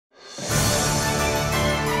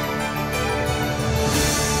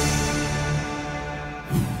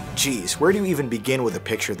Geez, where do you even begin with a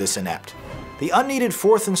picture this inept? The unneeded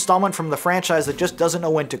fourth installment from the franchise that just doesn't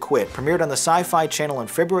know when to quit premiered on the SyFy Channel on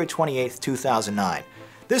February 28, 2009.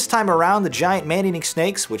 This time around, the giant man-eating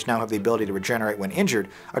snakes, which now have the ability to regenerate when injured,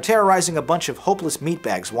 are terrorizing a bunch of hopeless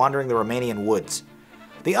meatbags wandering the Romanian woods.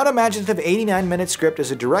 The unimaginative 89-minute script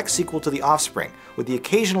is a direct sequel to The Offspring, with the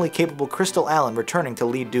occasionally capable Crystal Allen returning to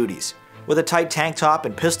lead duties. With a tight tank top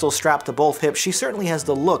and pistols strapped to both hips, she certainly has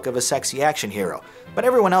the look of a sexy action hero, but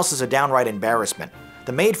everyone else is a downright embarrassment.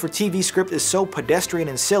 The made-for-TV script is so pedestrian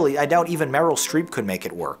and silly, I doubt even Meryl Streep could make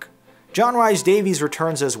it work. John Rhys-Davies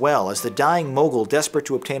returns as well, as the dying mogul desperate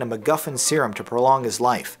to obtain a MacGuffin serum to prolong his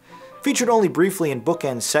life. Featured only briefly in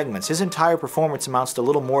bookend segments, his entire performance amounts to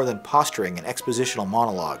little more than posturing and expositional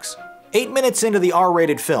monologues. 8 minutes into the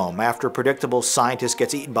R-rated film, after a predictable scientist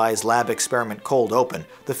gets eaten by his lab experiment cold open,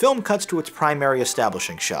 the film cuts to its primary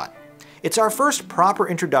establishing shot. It's our first proper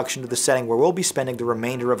introduction to the setting where we'll be spending the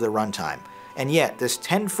remainder of the runtime. And yet, this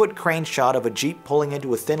 10-foot crane shot of a jeep pulling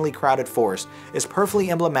into a thinly crowded forest is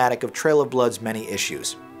perfectly emblematic of Trail of Blood's many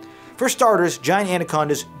issues. For starters, giant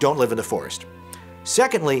anacondas don't live in the forest.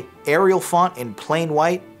 Secondly, Arial font in plain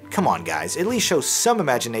white? Come on guys, at least show some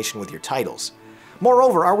imagination with your titles.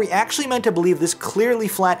 Moreover, are we actually meant to believe this clearly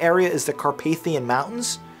flat area is the Carpathian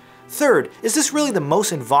Mountains? Third, is this really the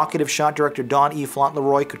most evocative shot director Don E.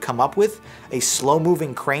 Fauntleroy could come up with? A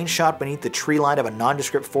slow-moving crane shot beneath the tree line of a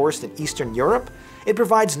nondescript forest in Eastern Europe? It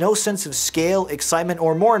provides no sense of scale, excitement,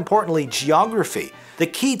 or more importantly, geography. The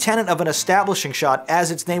key tenet of an establishing shot,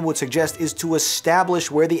 as its name would suggest, is to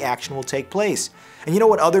establish where the action will take place. And you know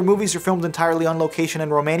what other movies are filmed entirely on location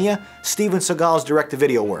in Romania? Steven Seagal's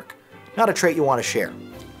direct-to-video work. Not a trait you want to share.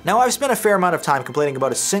 Now, I've spent a fair amount of time complaining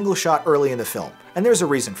about a single shot early in the film, and there's a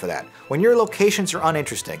reason for that. When your locations are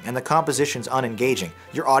uninteresting and the composition's unengaging,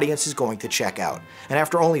 your audience is going to check out. And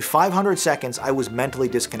after only 500 seconds, I was mentally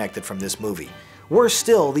disconnected from this movie. Worse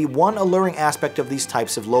still, the one alluring aspect of these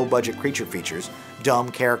types of low-budget creature features,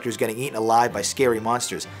 dumb characters getting eaten alive by scary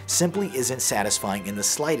monsters, simply isn't satisfying in the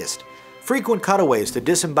slightest. Frequent cutaways to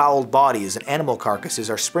disemboweled bodies and animal carcasses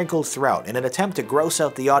are sprinkled throughout in an attempt to gross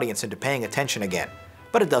out the audience into paying attention again.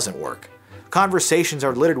 But it doesn't work. Conversations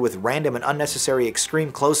are littered with random and unnecessary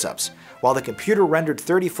extreme close-ups, while the computer-rendered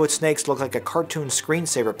 30-foot snakes look like a cartoon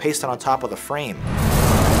screensaver pasted on top of the frame.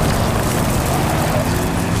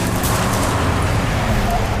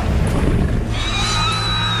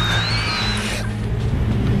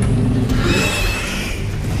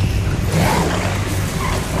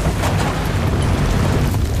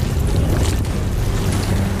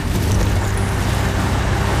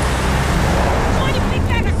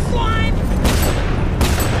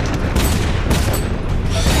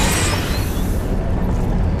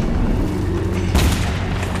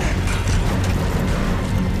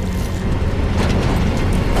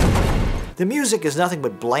 The music is nothing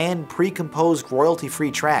but bland, pre-composed, royalty-free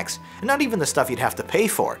tracks, and not even the stuff you'd have to pay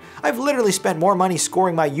for. I've literally spent more money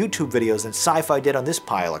scoring my YouTube videos than SyFy did on this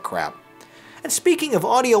pile of crap. And speaking of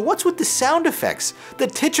audio, what's with the sound effects? The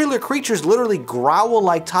titular creatures literally growl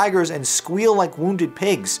like tigers and squeal like wounded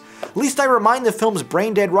pigs. At least I remind the film's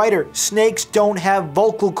brain-dead writer, snakes don't have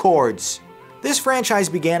vocal cords. This franchise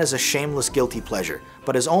began as a shameless guilty pleasure,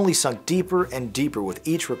 but has only sunk deeper and deeper with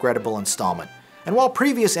each regrettable installment. And while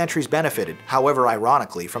previous entries benefited, however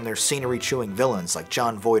ironically, from their scenery-chewing villains like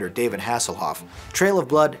Jon Voight or David Hasselhoff, Trail of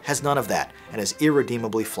Blood has none of that and is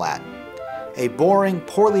irredeemably flat. A boring,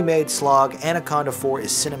 poorly made slog, Anaconda 4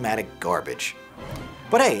 is cinematic garbage.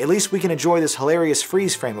 But hey, at least we can enjoy this hilarious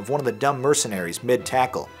freeze frame of one of the dumb mercenaries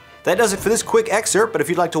mid-tackle. That does it for this quick excerpt, but if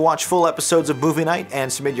you'd like to watch full episodes of Movie Night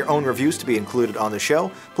and submit your own reviews to be included on the show,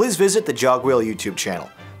 please visit the Jogwheel YouTube channel.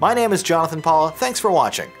 My name is Jonathan Paula, thanks for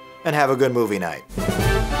watching, and have a good movie night.